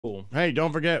Cool. Hey,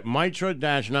 don't forget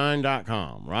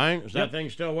mitra-9.com, right? Does that thing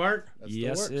still work?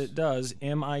 Yes, it does.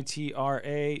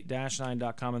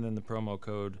 MITRA-9.com, and then the promo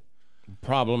code.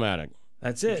 Problematic.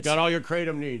 That's it. It's got all your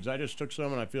creative needs. I just took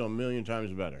some and I feel a million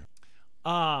times better.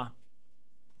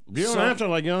 You don't have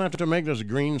to make this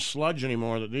green sludge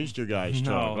anymore that these two guys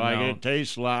took. It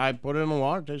tastes like, I put it in the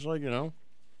water, it tastes like,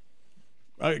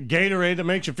 Gatorade that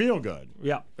makes you feel good.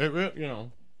 Yeah.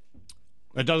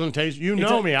 It doesn't taste, me,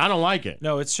 I don't like it.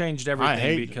 No, it's changed everything. I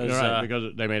hate because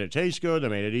because they made it taste good, they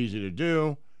made it easy to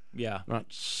do. Yeah. Not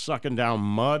sucking down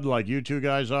mud like you two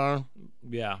guys are.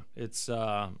 Yeah, it's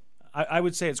I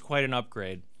would say it's quite an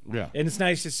upgrade. Yeah. And it's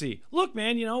nice to see. Look,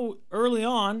 man, early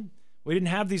on, we didn't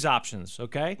have these options,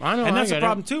 okay? I know, and that's the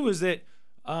problem, too, is that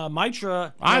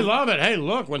Mitra... I love it. Hey,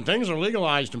 look, when things are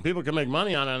legalized and people can make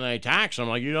money on it and they tax them,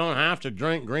 like, you don't have to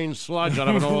drink green sludge out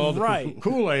of an old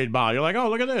Kool-Aid bottle. You're like, oh,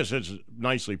 look at this. It's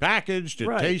nicely packaged.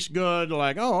 It tastes good.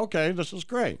 Like, oh, okay, this is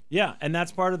great. Yeah, and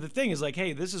that's part of the thing is like,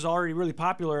 hey, this is already really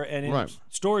popular, and in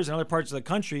stores in other parts of the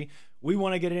country, we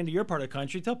want to get it into your part of the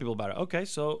country, tell people about it. Okay,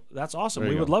 so that's awesome.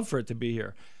 We would love for it to be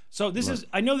here. So this is,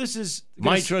 I know this is...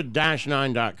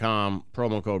 Mitra-9.com,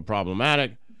 promo code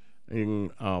problematic.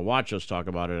 You can watch us talk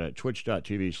about it at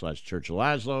twitch.tv/Church of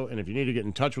Laszlo. And if you need to get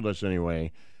in touch with us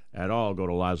anyway at all, go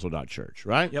to Laszlo.church,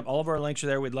 right? Yep, all of our links are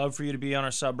there. We'd love for you to be on our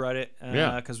subreddit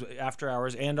because after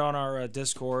hours and on our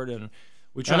Discord. And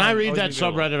I read that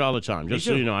subreddit all the time, just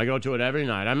so you know. I go to it every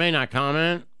night. I may not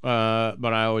comment, but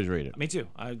I always read it. Me too.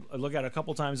 I look at it a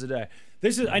couple times a day.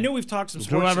 I know we've talked some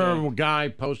sports Whoever guy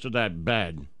posted that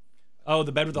bed. Oh,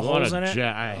 the bed with the holes in it?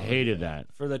 I hated that.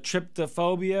 For the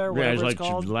tryptophobia or whatever it's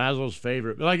called? Laszlo's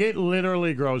favorite. Like, it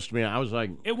literally grossed me out. I was like,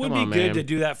 it would be good to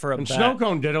do that for a bet. Snow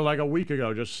Cone did it like a week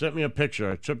ago. Just sent me a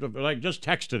picture. Just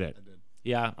texted it.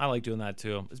 Yeah, I like doing that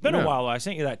too. It's been a while. I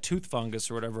sent you that tooth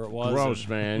fungus or whatever it was. Gross,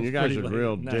 man. You guys are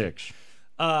real dicks.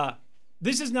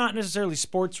 This is not necessarily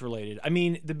sports related. I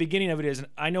mean, the beginning of it is, and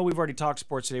I know we've already talked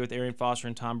sports today with Arian Foster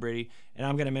and Tom Brady, and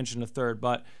I'm going to mention a third,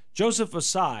 but Jospeh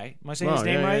Ossai, am I saying his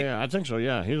name right? Yeah, I think so,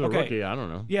 yeah. He's a rookie, I don't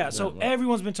know. Yeah, so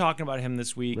everyone's been talking about him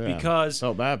this week because...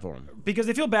 Felt bad for him. Because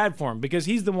they feel bad for him, because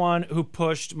he's the one who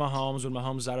pushed Mahomes when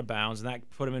Mahomes was out of bounds, and that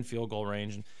put him in field goal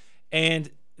range.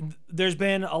 And there's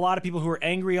been a lot of people who are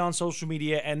angry on social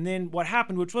media, and then what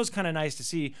happened, which was kind of nice to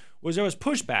see, was there was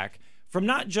pushback from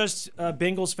not just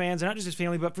Bengals fans and not just his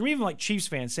family, but from even like Chiefs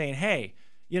fans saying, hey,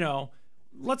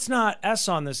 let's not S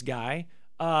on this guy.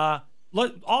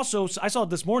 Also, I saw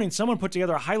this morning, someone put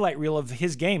together a highlight reel of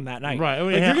his game that night. Right.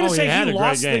 Like, you're going to say he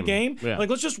lost the game? Yeah. Like,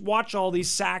 let's just watch all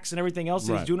these sacks and everything else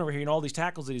that he's doing over here and all these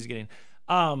tackles that he's getting.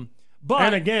 And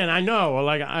again, I know,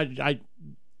 like,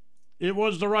 it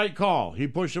was the right call. He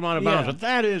pushed him out of bounds. But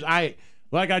that is,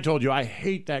 like I told you, I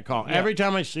hate that call. Yeah. Every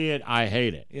time I see it, I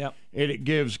hate it. Yep. It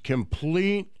gives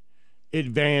complete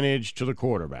advantage to the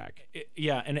quarterback.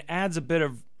 And it adds a bit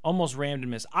of almost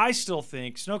randomness. I still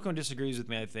think, Snowcone disagrees with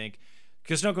me, I think,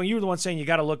 because Snowcone, you were the one saying you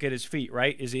got to look at his feet,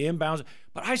 right? Is he inbounds?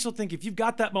 But I still think if you've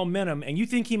got that momentum and you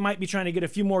think he might be trying to get a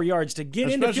few more yards to get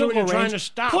into field goal range, trying to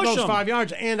stop those 5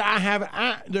 yards. And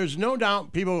there's no doubt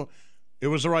it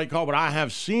was the right call, but I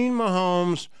have seen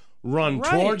Mahomes run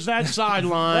towards that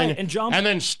sideline and jump and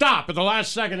then stop at the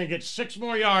last second and get 6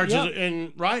 more yards.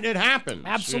 And it happens.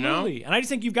 Absolutely. And I just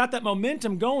think you've got that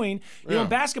momentum going. In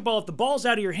basketball, if the ball's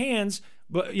out of your hands,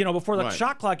 but before the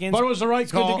shot clock ends. But it was the right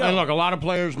call. And look, a lot of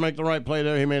players make the right play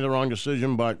there. He made the wrong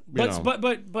decision, but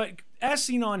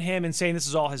S-ing on him and saying this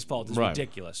is all his fault is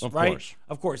ridiculous, of right? Course.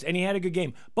 Of course. And he had a good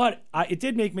game. But it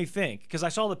did make me think, because I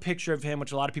saw the picture of him,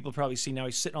 which a lot of people probably see now.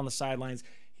 He's sitting on the sidelines.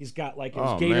 He's got like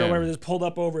his gator or whatever that's pulled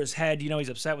up over his head. He's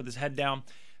upset with his head down.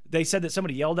 They said that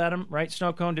somebody yelled at him, right?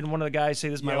 Snowcone, didn't one of the guys say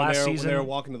this is my last season? When they were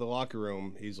walking to the locker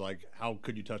room, he's like, how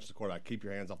could you touch the quarterback? Keep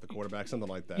your hands off the quarterback, something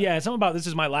like that. Yeah, something about this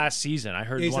is my last season. I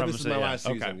heard one of them say, this is my last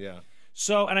season, yeah.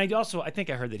 So, and I think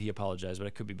I heard that he apologized, but I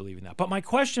could be believing that. But my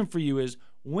question for you is,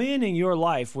 when in your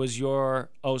life was your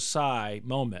Ossai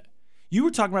moment? You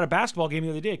were talking about a basketball game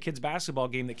the other day, a kid's basketball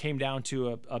game that came down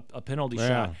to a penalty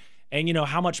shot. And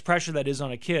how much pressure that is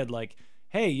on a kid. Like,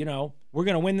 hey, we're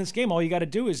going to win this game. All you got to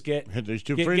do is hit these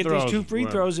two free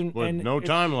throws and no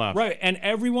time left. Right. And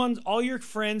all your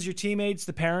friends, your teammates,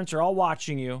 the parents are all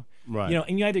watching you. Right.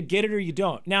 And you either get it or you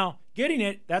don't. Now, getting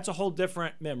it, that's a whole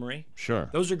different memory. Sure.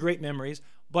 Those are great memories.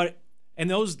 And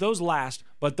those last.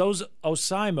 But those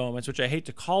Ossai moments, which I hate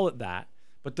to call it that,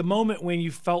 but the moment when you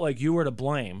felt like you were to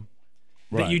blame,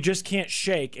 that you just can't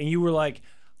shake, and you were like,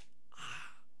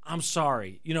 I'm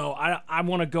sorry. I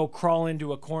want to go crawl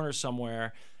into a corner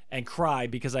somewhere and cry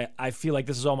because I feel like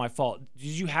this is all my fault. Did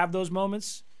you have those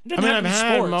moments? It I doesn't mean, have I've to be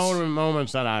had sports.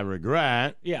 moments that I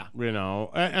regret. Yeah. You know,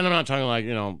 and I'm not talking like,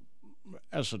 you know,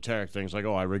 esoteric things like,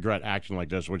 oh, I regret acting like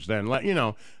this, which then, you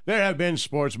know, there have been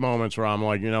sports moments where I'm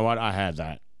like, you know what, I had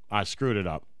that. I screwed it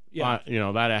up. Yeah. You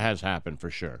know, that has happened for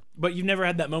sure. But you've never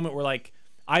had that moment where, like,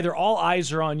 either all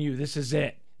eyes are on you, this is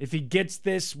it. If he gets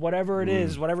this, whatever it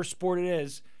is, whatever sport it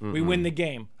is, we win the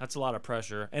game. That's a lot of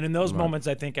pressure. And in those moments,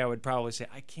 I think I would probably say,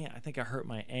 I can't. I think I hurt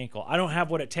my ankle. I don't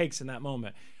have what it takes in that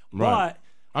moment. Right. But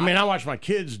I mean, I watch my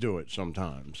kids do it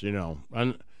sometimes, you know.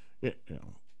 And, you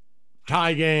know,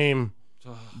 tie game,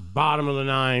 bottom of the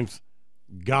ninth,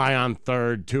 guy on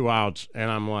third, 2 outs,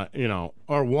 and I'm like, you know,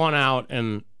 or 1 out,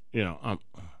 and, you know,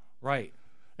 right.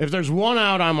 If there's 1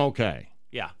 out, I'm okay.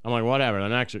 Yeah. I'm like, whatever.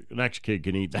 The next kid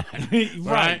can eat that.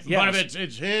 Right. Yes. But if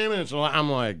it's him and it's I'm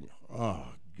like, oh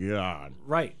God.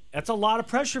 Right. That's a lot of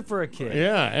pressure for a kid.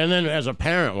 Yeah. And then as a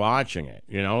parent watching it,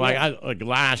 you know, like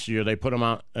last year they put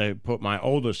my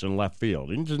oldest in left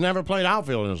field. He just never played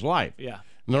outfield in his life. Yeah.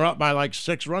 And they're up by like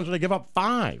 6 runs and they give up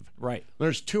 5. Right.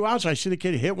 There's 2 outs. I see the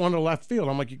kid hit one to left field.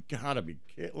 I'm like, you gotta be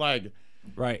kidding. Like,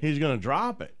 right. He's gonna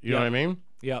drop it. You know what I mean?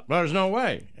 Yep. But there's no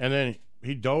way. And then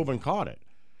he dove and caught it.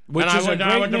 Which and is I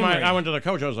went to the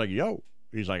coach. I was like, yo.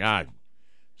 He's like, as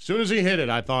soon as he hit it,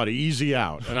 I thought easy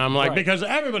out. And I'm like, because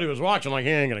everybody was watching, like,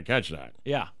 he ain't going to catch that.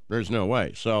 Yeah. There's no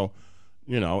way. So,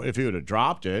 you know, if he would have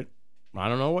dropped it, I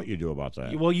don't know what you do about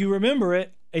that. Well, you remember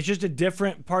it. It's just a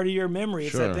different part of your memory.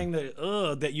 It's Sure. that thing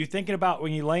that you're thinking about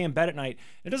when you lay in bed at night.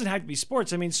 It doesn't have to be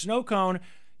sports. I mean, Snow Cone,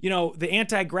 you know, the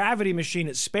anti-gravity machine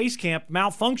at Space Camp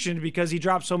malfunctioned because he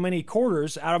dropped so many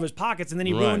quarters out of his pockets, and then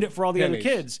he ruined it for all the other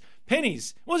kids.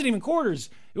 Pennies. It wasn't even quarters.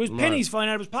 It was pennies flying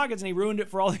out of his pockets, and he ruined it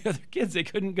for all the other kids. They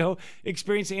couldn't go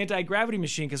experience the anti-gravity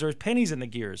machine because there was pennies in the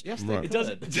gears. Yes, Right. It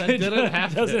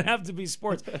doesn't have to be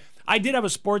sports. I did have a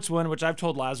sports one, which I've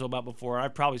told Lazo about before.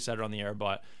 I've probably said it on the air,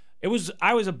 but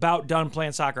I was about done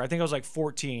playing soccer. I think I was like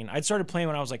 14. I'd started playing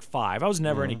when I was like 5. I was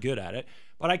never any good at it,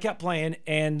 but I kept playing,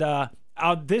 and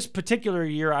this particular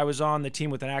year, I was on the team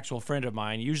with an actual friend of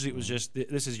mine. Usually it was just,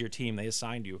 this is your team. They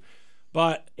assigned you.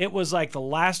 But it was like the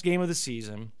last game of the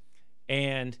season,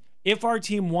 and if our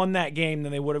team won that game,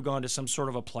 then they would have gone to some sort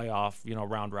of a playoff, you know,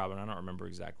 round robin. I don't remember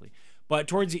exactly. But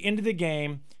towards the end of the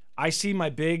game, I see my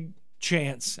big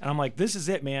chance, and I'm like, this is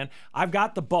it, man. I've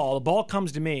got the ball. The ball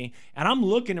comes to me, and I'm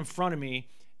looking in front of me,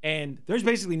 and there's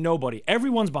basically nobody.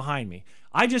 Everyone's behind me.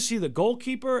 I just see the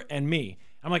goalkeeper and me.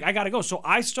 I'm like, I gotta go. So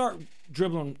I start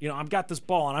dribbling. You know, I've got this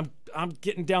ball, and I'm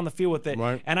getting down the field with it.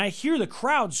 Right. And I hear the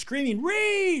crowd screaming,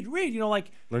 "Reed, Reed!" You know,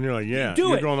 like. Then you're like, yeah,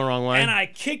 you're going the wrong way. And I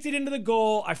kicked it into the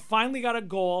goal. I finally got a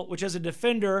goal, which as a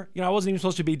defender, you know, I wasn't even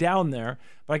supposed to be down there,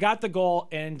 but I got the goal,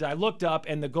 and I looked up,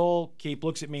 and the goalkeeper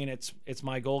looks at me, and it's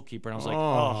my goalkeeper, and I was like,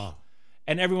 oh.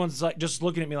 And everyone's like just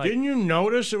looking at me like. Didn't you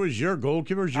notice it was your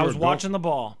goalkeeper? I was watching the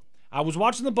ball. I was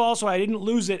watching the ball, so I didn't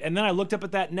lose it. And then I looked up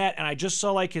at that net, and I just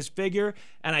saw like his figure,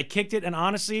 and I kicked it. And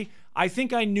honestly, I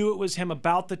think I knew it was him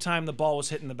about the time the ball was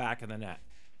hitting the back of the net.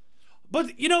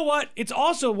 But you know what? It's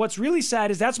also, what's really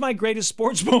sad is that's my greatest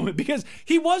sports moment, because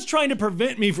he was trying to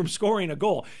prevent me from scoring a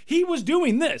goal. He was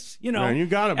doing this, you know. Man, you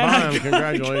got it by him.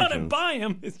 Congratulations. I got it by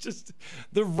him. It's just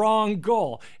the wrong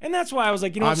goal. And that's why I was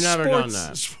like, you know, I've never done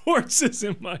that. Sports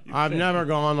isn't my thing. I've never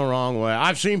gone the wrong way.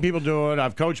 I've seen people do it.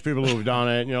 I've coached people who've done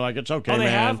it. And you're like, it's okay, Oh, they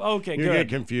man. have? Okay, you good. get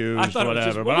confused, I thought it was whatever.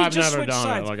 just- but well, we I've just never switched done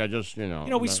sides. it. Like, I just, you know.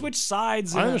 You know, we switched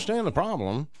sides. I understand the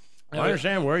problem. I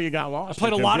understand where you got lost. I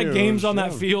played a lot of games on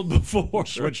that field before.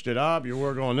 Switched it up. You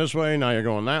were going this way. Now you're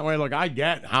going that way. Look, I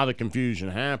get how the confusion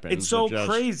happens. It's so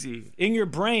crazy. In your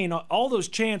brain, all those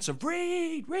chants of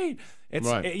read. It's,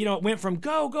 Right. you know, it went from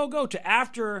go to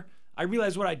after I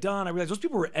realized what I'd done. I realized those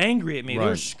people were angry at me. They Right.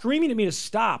 were screaming at me to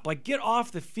stop. Like, get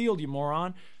off the field, you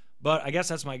moron. But I guess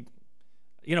that's my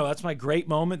great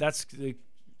moment. That's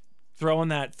throwing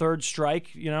that third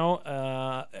strike, you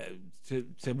know,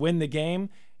 to win the game.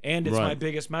 And it's my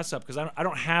biggest mess up because I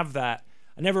don't have that.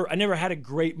 I never had a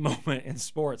great moment in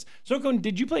sports. So,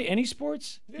 did you play any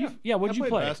sports? Yeah. What'd you I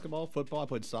play? played basketball, football. I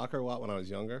played soccer a lot when I was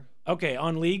younger. Okay,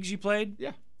 on leagues you played?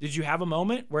 Yeah. Did you have a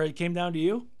moment where it came down to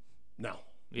you? No.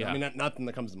 Yeah. I mean, nothing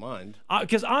that comes to mind.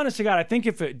 Because honest to God, I think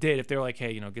if it did, if they were like,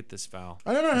 hey, you know, get this foul.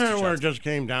 I never had it where it just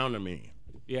came down to me.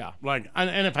 Yeah. Like,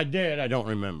 and if I did, I don't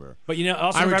remember. But, you know,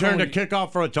 also I remember returned a when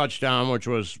kickoff for a touchdown, which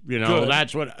was, you know, Good.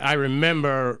 that's what I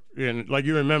remember. Like,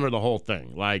 you remember the whole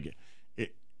thing. Like,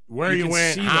 where you can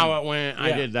went, see how them. it went. I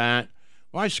Yeah. did that.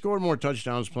 Well, I scored more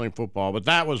touchdowns playing football, but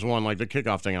that was one, like the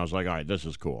kickoff thing. I was like, all right, this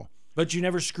is cool. But you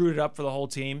never screwed it up for the whole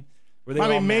team? Were they I all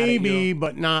mean, mad at maybe, you?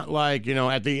 but not like, you know,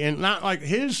 at the end. Not like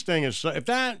his thing is, if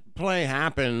that play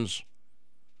happens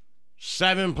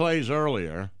 7 plays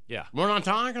earlier, Yeah. we're not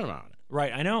talking about it.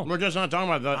 Right, I know. We're just not talking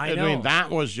about that. I know. mean, that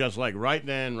was just like right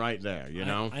then, right there, you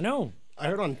know? I know. I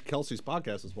heard on Kelsey's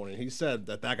podcast this morning, he said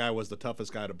that guy was the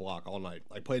toughest guy to block all night.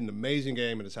 Like, played an amazing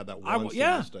game and just had that one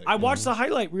mistake. I watched the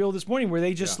highlight reel this morning where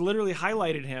they just literally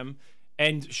highlighted him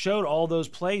and showed all those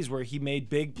plays where he made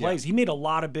big plays. He made a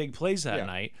lot of big plays that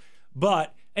night.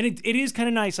 But, and it is kind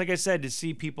of nice, like I said, to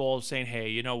see people saying, hey,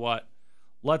 you know what?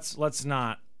 Let's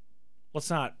not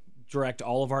direct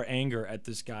all of our anger at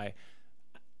this guy.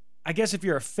 I guess if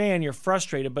you're a fan, you're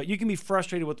frustrated, but you can be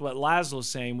frustrated with what Laszlo's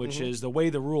saying, which is the way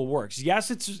the rule works.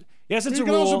 Yes, it's a rule. You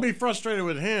can also be frustrated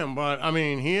with him, but I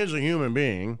mean, he is a human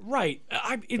being. Right.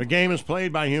 The game is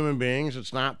played by human beings.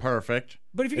 It's not perfect.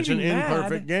 But if you're it's gonna an be mad,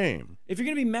 imperfect game. If you're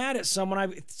going to be mad at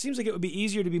someone, it seems like it would be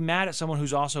easier to be mad at someone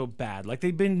who's also bad. Like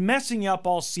they've been messing you up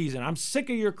all season. I'm sick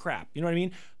of your crap. You know what I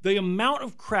mean? The amount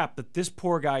of crap that this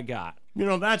poor guy got. You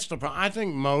know, that's the problem. I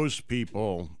think most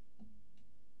people.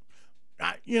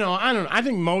 I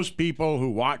think most people who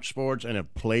watch sports and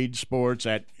have played sports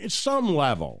at some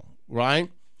level, right,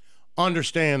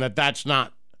 understand that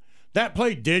that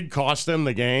play did cost them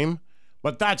the game,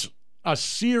 but that's a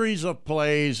series of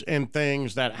plays and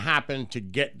things that happened to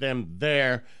get them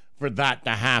there for that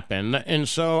to happen. And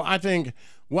so I think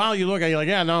while you look at it, you're like,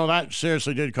 yeah, no, that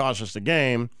seriously did cost us the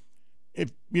game.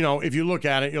 If you look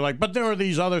at it, you're like, but there are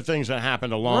these other things that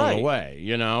happened along the way,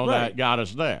 that got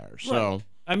us there. So. Right.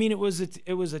 I mean, it was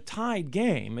a tied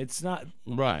game. It's not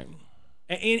right.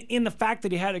 In the fact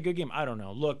that he had a good game. I don't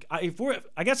know. Look, I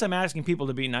guess I'm asking people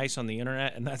to be nice on the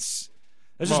internet, and that's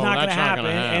just not going to happen.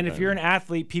 And if you're an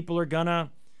athlete, people are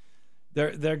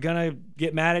they're gonna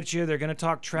get mad at you. They're gonna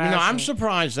talk trash. I'm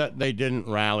surprised that they didn't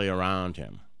rally around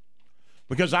him,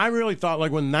 because I really thought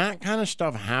like when that kind of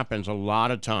stuff happens, a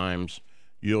lot of times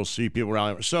you'll see people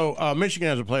rally. So Michigan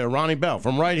has a player, Ronnie Bell,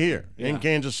 from right here in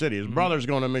Kansas City. His brother's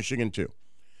going to Michigan too.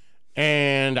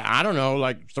 And I don't know,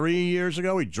 like 3 years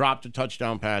ago, he dropped a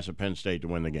touchdown pass at Penn State to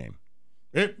win the game.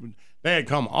 They had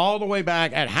come all the way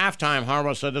back. At halftime,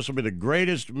 Harbaugh said this will be the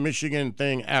greatest Michigan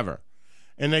thing ever.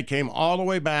 And they came all the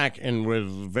way back and with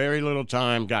very little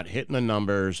time got hit in the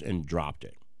numbers and dropped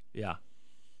it. Yeah.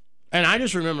 And I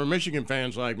just remember Michigan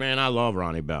fans like, man, I love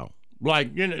Ronnie Bell.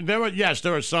 Like,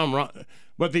 there were some,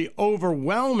 but the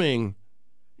overwhelming,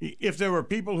 if there were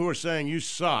people who were saying you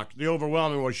suck, the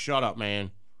overwhelming was shut up,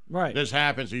 man. Right. This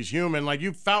happens. He's human. Like,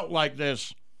 you felt like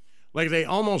this, like they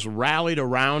almost rallied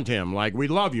around him. Like, we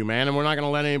love you, man, and we're not going to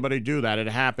let anybody do that. It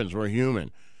happens. We're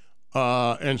human.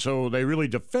 And so they really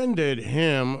defended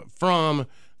him from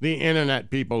the internet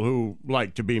people who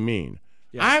like to be mean.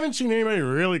 Yeah. I haven't seen anybody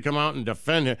really come out and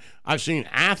defend him. I've seen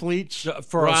athletes.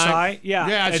 For Ossai?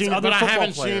 Yeah, I've seen, but I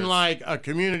haven't players. seen, like, a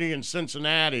community in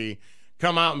Cincinnati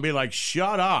come out and be like,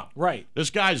 shut up. Right. This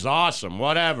guy's awesome.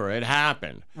 Whatever. It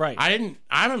happened. Right. I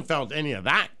haven't felt any of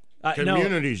that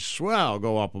community swell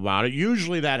go up about it.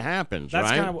 Usually that happens, That's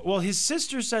right? Well, his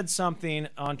sister said something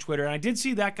on Twitter, and I did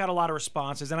see that got a lot of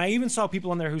responses. And I even saw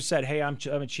people in there who said, hey, I'm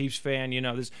a Chiefs fan,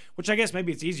 this, which I guess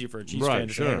maybe it's easier for a Chiefs fan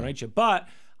to say, right? But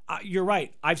you're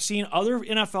right. I've seen other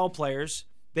NFL players,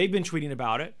 they've been tweeting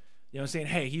about it, saying,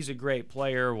 hey, he's a great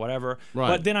player or whatever. Right.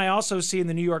 But then I also see in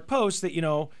the New York Post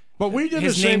that, but we did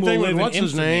the same thing with what's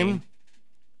his name?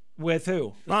 With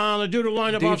who? The dude who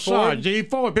lined up outside. D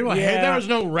Ford. People there was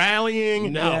no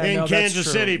rallying in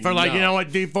Kansas City for like, you know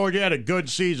what, D Ford, you had a good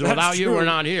season. Without you, we're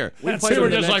not here. We were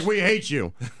just like, we hate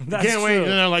you. Can't wait.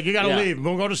 And they're like, you got to leave.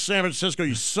 We'll go to San Francisco.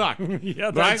 You suck.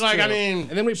 Right? Like, I mean,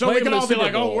 and then we can all be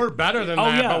like, oh, we're better than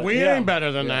that. But we ain't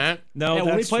better than that. No,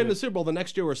 when we played in the Super Bowl the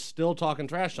next year, we're still talking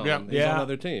trash on him. He's on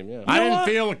another team. Yeah. I didn't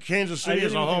feel Kansas City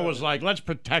as a whole was like, let's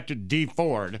protect D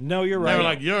Ford. No, you're right. They were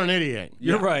like, you're an idiot.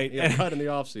 You're right. Yeah, cut in the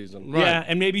offseason. Yeah,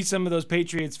 and maybe some of those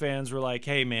Patriots fans were like,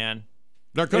 hey, man.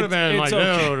 There could have been like,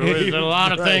 dude, a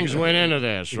lot of things went into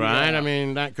this, right? Yeah. I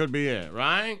mean, that could be it,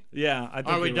 right? Yeah. I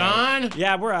think Are we done? Right.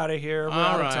 Yeah, we're out of here. We're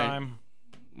out of time.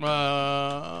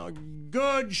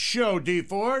 Good show, D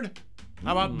Ford.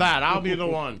 How about that? I'll be the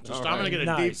one. I'm going to get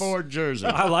a D Ford jersey.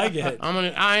 I like it.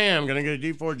 I am going to get a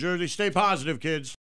D Ford jersey. Stay positive, kids.